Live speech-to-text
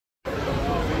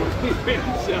Alright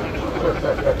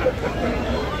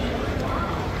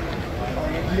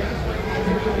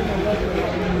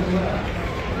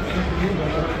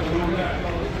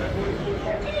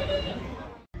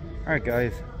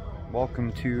guys,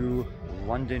 welcome to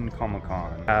London Comic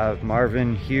Con. I have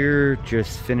Marvin here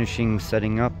just finishing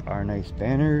setting up our nice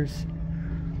banners.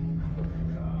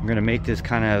 I'm gonna make this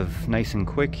kind of nice and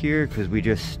quick here because we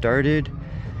just started.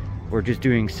 We're just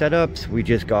doing setups. We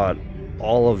just got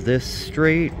all of this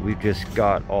straight. We just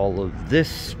got all of this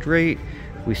straight.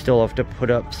 We still have to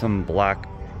put up some black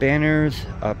banners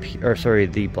up here, or sorry,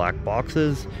 the black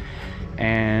boxes,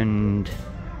 and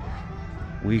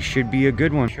we should be a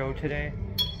good one show today.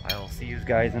 I'll see you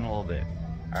guys in a little bit.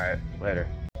 Alright, later.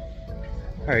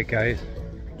 Alright guys,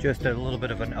 just a little bit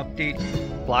of an update.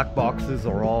 Black boxes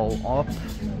are all up.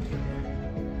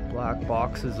 Black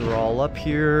boxes are all up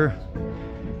here.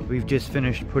 We've just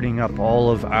finished putting up all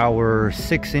of our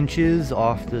 6 inches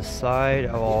off this side,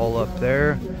 all up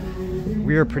there.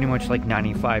 We are pretty much like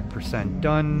 95%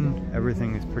 done.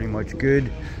 Everything is pretty much good.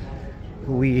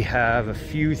 We have a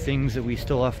few things that we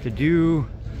still have to do,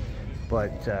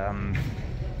 but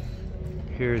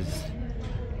here's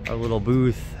our little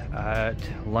booth at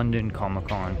London Comic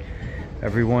Con.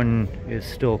 Everyone is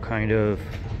still kind of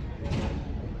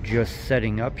just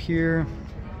setting up here,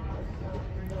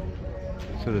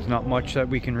 so there's not much that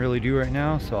we can really do right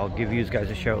now, so I'll give you guys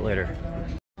a shout later.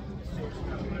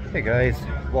 Hey guys,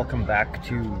 welcome back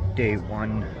to day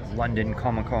 1 London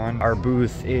Comic Con. Our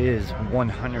booth is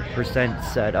 100%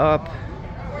 set up.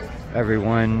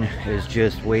 Everyone is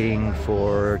just waiting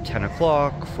for 10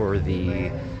 o'clock for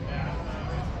the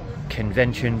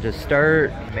convention to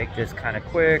start. Make this kind of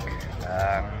quick.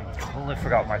 Totally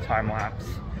forgot my time lapse.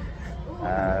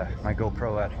 My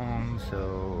GoPro at home,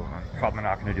 so I'm probably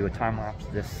not going to do a time lapse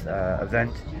this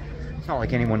event. It's not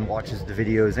like anyone watches the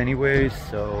videos anyways,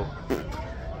 so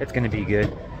it's going to be good.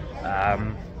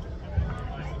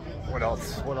 What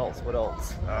else?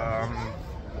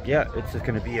 Yeah, it's just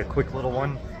going to be a quick little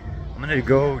one. I'm going to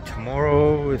go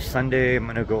tomorrow, Sunday, I'm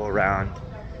going to go around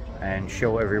and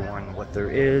show everyone what there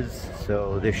is.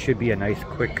 So this should be a nice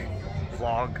quick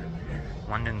vlog.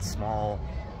 London's small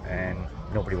and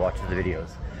nobody watches the videos.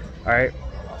 Alright,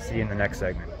 I'll see you in the next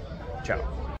segment. Ciao.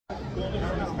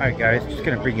 Alright guys, just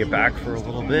going to bring you back for a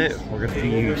little bit. We're going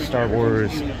to see Star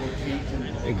Wars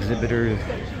exhibitor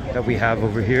that we have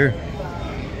over here.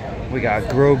 We got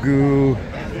Grogu,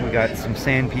 we got some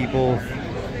sand people. Look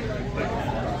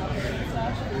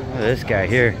at this guy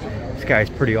here. This guy's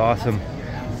pretty awesome.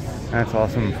 That's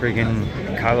awesome. Friggin'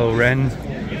 Kylo Ren.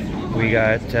 We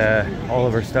got all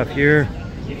of our stuff here.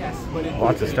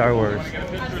 Lots of Star Wars.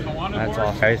 That's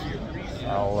awesome, guys.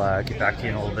 I'll get back to you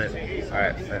in a little bit.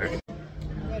 Alright, later.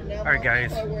 Alright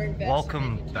guys,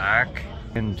 welcome back.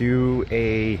 And do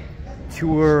a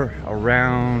tour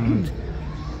around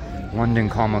London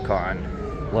Comic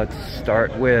Con. Let's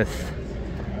start with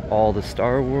all the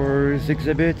Star Wars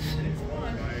exhibits.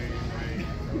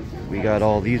 We got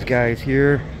all these guys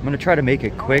here. I'm gonna try to make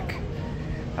it quick.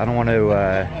 I don't want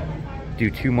to do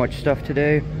too much stuff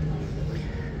today.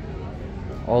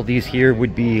 All these here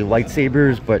would be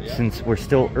lightsabers, but since we're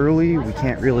still early, we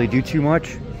can't really do too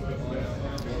much.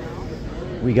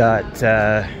 We got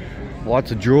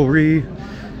lots of jewelry.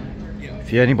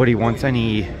 If anybody wants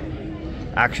any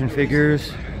action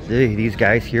figures, these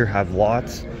guys here have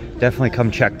lots. Definitely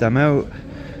come check them out.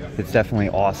 It's definitely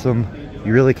awesome.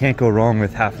 You really can't go wrong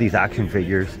with half these action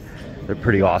figures. They're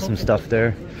pretty awesome stuff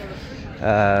there.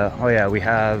 Oh yeah, we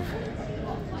have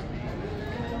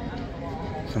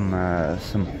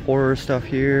some horror stuff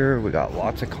here. We got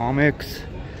lots of comics.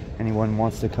 Anyone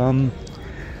wants to come.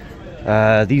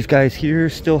 These guys here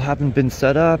still haven't been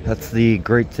set up. That's the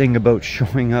great thing about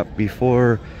showing up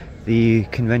before the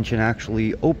convention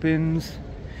actually opens.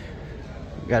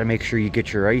 You gotta make sure you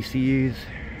get your ices.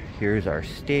 Here's our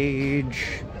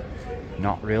stage.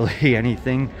 Not really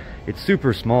anything. It's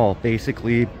super small.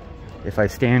 Basically, if I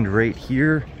stand right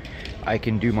here, I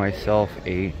can do myself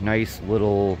a nice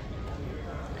little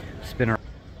spinner.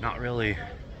 Not really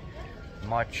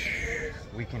much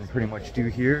we can pretty much do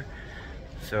here.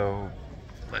 So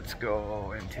let's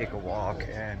go and take a walk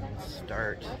and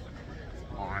start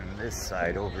on this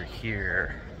side over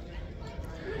here.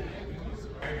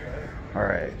 All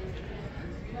right,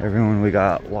 everyone, we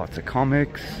got lots of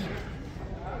comics,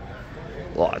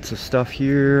 lots of stuff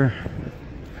here.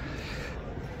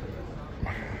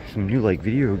 Some new like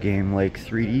video game like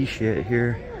 3D shit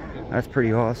here. That's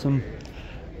pretty awesome.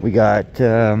 We got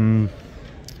oh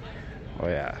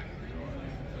yeah,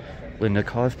 Linda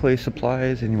cosplay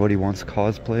supplies. Anybody wants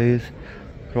cosplays?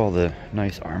 Look at all the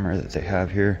nice armor that they have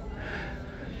here.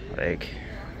 Like,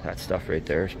 that stuff right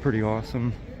there is pretty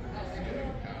awesome.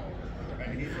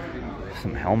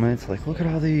 Some helmets. Like, look at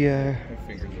all the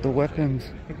weapons.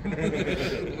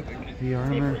 The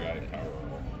armor.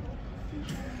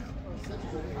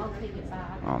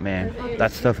 Oh man,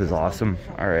 that stuff is awesome.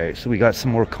 Alright, so we got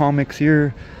some more comics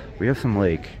here. We have some,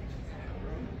 like,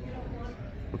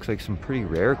 looks like some pretty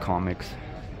rare comics.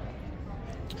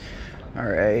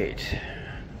 Alright.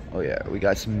 Oh yeah, we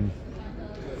got some.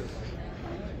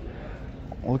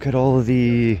 Look at all of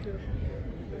the.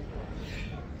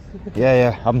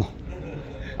 Yeah,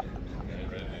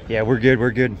 yeah, we're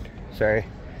good. Sorry.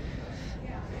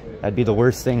 That'd be the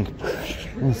worst thing.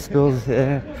 It spills.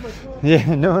 Yeah,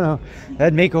 no.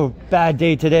 That'd make a bad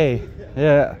day today.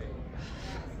 Yeah.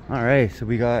 Alright, so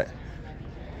we got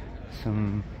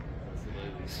some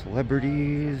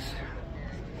celebrities.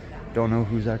 Don't know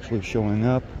who's actually showing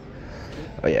up.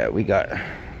 Oh yeah, we got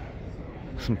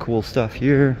some cool stuff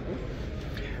here.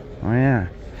 Oh yeah.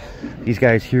 These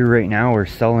guys here right now are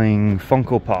selling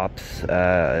Funko Pops.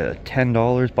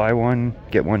 $10, buy one,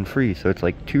 get one free. So it's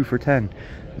like 2 for $10.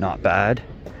 Not bad.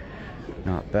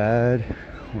 Not bad.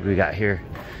 What do we got here?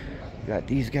 We got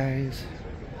these guys.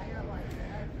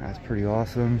 That's pretty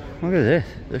awesome. Look at this.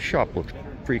 This shop looks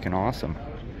freaking awesome.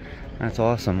 That's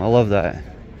awesome. I love that.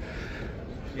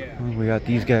 We got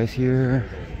these guys here.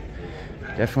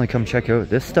 Definitely come check out.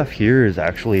 This stuff here is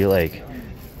actually like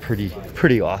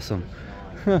pretty awesome.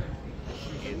 Huh.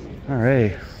 All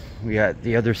right, we got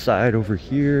the other side over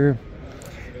here.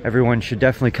 Everyone should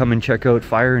definitely come and check out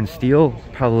Fire and Steel.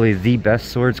 Probably the best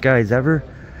swords guys ever.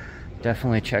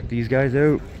 Definitely check these guys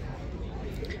out.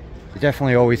 They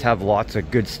definitely always have lots of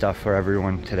good stuff for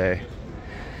everyone today.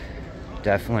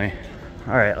 Definitely.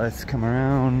 All right, let's come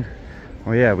around.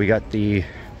 Oh yeah, we got the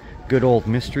good old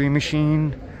Mystery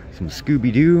Machine, some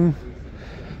Scooby-Doo.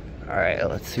 All right,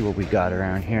 let's see what we got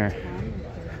around here.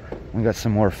 We got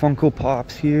some more Funko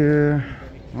Pops here.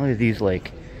 Look at these,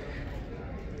 like,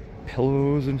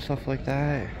 pillows and stuff like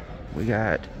that. We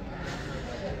got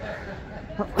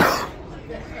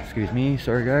excuse me,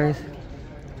 sorry guys.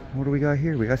 What do we got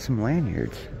here? We got some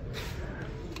lanyards.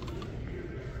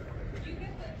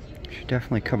 Should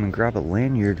definitely come and grab a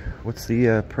lanyard. What's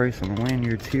the price on the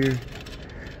lanyards here?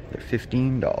 They're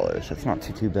 $15. That's not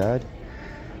too bad.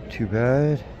 Too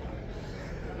bad.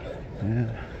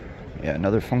 Yeah,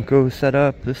 another Funko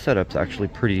setup. This setup's actually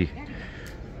pretty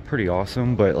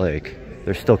awesome, but like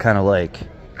they're still kind of like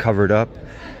covered up.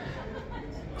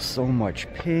 So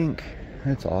much pink.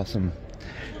 That's awesome.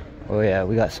 Oh yeah,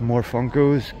 we got some more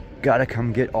Funkos. Gotta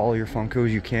come get all your Funkos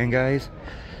you can, guys.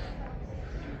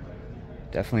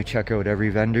 Definitely check out every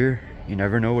vendor. You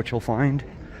never know what you'll find.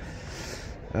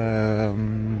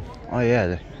 Oh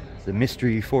yeah, the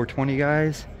Mystery 420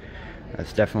 guys.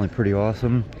 That's definitely pretty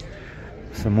awesome.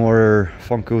 Some more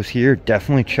Funkos here.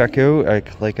 Definitely check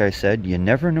out. Like I said, you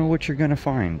never know what you're gonna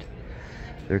find.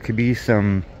 There could be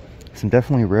some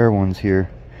definitely rare ones here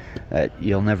that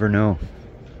you'll never know.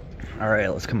 All right,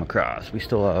 let's come across. We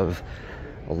still have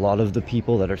a lot of the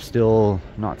people that are still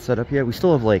not set up yet. We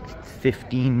still have like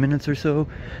 15 minutes or so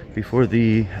before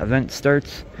the event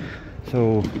starts.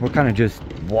 So we're kind of just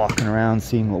walking around,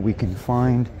 seeing what we can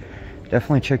find.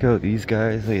 Definitely check out these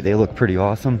guys. They look pretty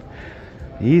awesome.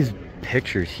 These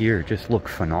pictures here just look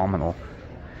phenomenal.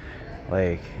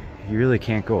 Like, you really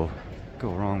can't go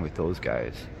wrong with those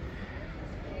guys.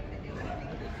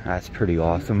 That's pretty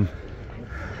awesome.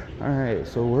 All right,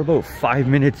 so we're about 5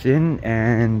 minutes in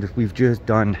and we've just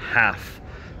done half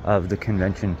of the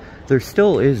convention. There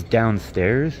still is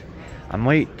downstairs. I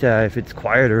might, if it's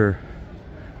quieter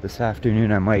this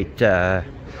afternoon, I might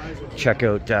check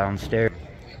out downstairs.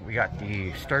 We got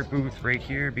the start booth right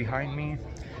here behind me.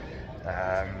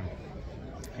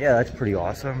 Yeah, that's pretty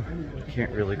awesome.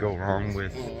 Can't really go wrong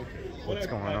with what's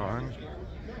going on.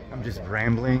 I'm just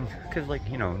rambling because, like,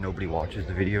 you know, nobody watches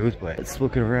the videos, but it's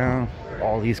looking around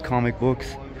all these comic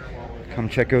books. Come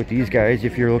check out these guys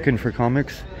if you're looking for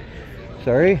comics.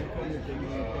 Sorry?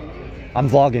 I'm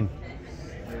vlogging.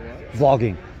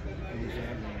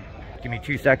 Give me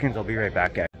 2 seconds, I'll be right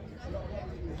back, guys.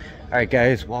 Alright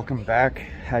guys, welcome back.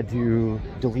 Had to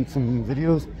delete some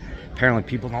videos. Apparently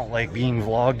people don't like being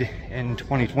vlogged in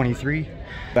 2023.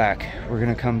 We're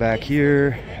gonna come back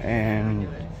here and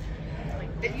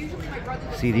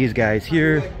see these guys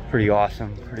here. Pretty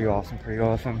awesome.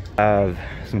 Have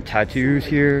some tattoos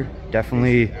here.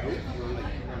 Definitely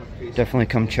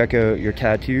come check out your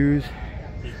tattoos.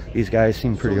 These guys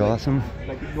seem pretty awesome.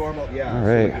 All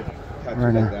right,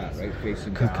 we're gonna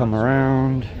come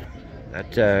around.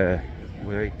 That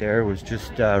right there was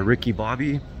just Ricky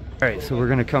Bobby. All right, so we're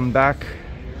gonna come back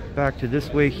to this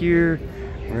way here.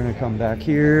 We're gonna come back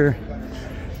here.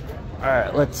 All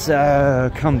right, let's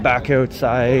come back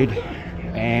outside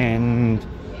and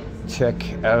check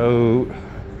out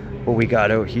what we got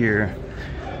out here.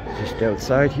 Just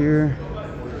outside here.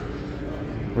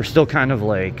 We're still kind of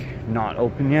like not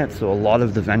open yet, so a lot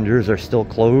of the vendors are still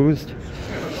closed.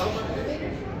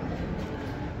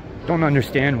 Don't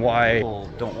understand why people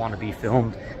don't want to be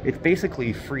filmed. It's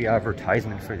basically free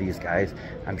advertisement for these guys.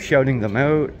 I'm shouting them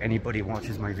out. Anybody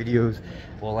watches my videos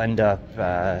will end up,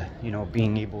 you know,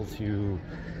 being able to,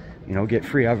 you know, get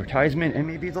free advertisement, and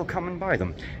maybe they'll come and buy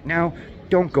them. Now,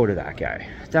 don't go to that guy.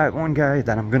 That one guy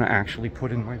that I'm gonna actually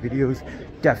put in my videos,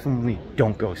 definitely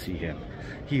don't go see him.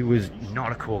 He was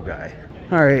not a cool guy.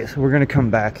 All right, so we're gonna come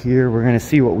back here. We're gonna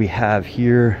see what we have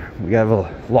here. We have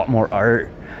a lot more art.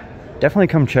 Definitely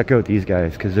come check out these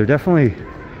guys, because they're definitely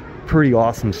pretty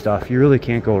awesome stuff. You really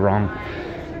can't go wrong.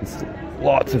 It's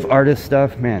lots of artist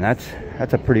stuff. Man, that's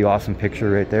a pretty awesome picture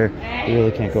right there. You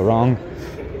really can't go wrong.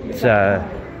 It's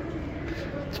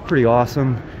pretty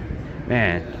awesome.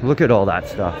 Man, look at all that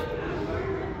stuff.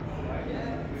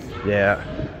 Yeah.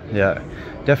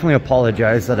 Definitely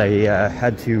apologize that I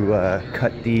had to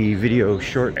cut the video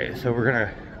short. So we're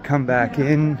gonna come back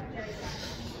in.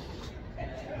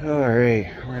 All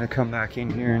right, we're gonna come back in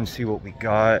here and see what we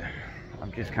got.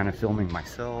 I'm just kind of filming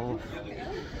myself.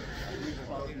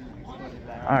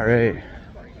 All right.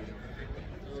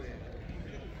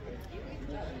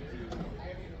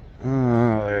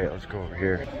 Let's go over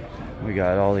here. We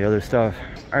got all the other stuff.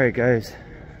 All right, guys,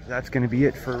 that's gonna be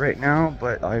it for right now,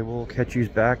 but I will catch you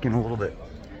back in a little bit.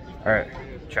 All right,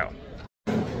 ciao.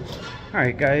 All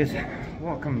right, guys,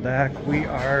 welcome back. We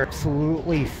are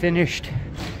absolutely finished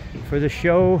for the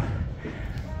show.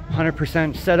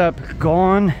 100% setup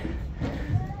gone.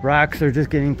 Racks are just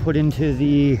getting put into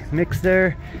the mix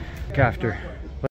there. After.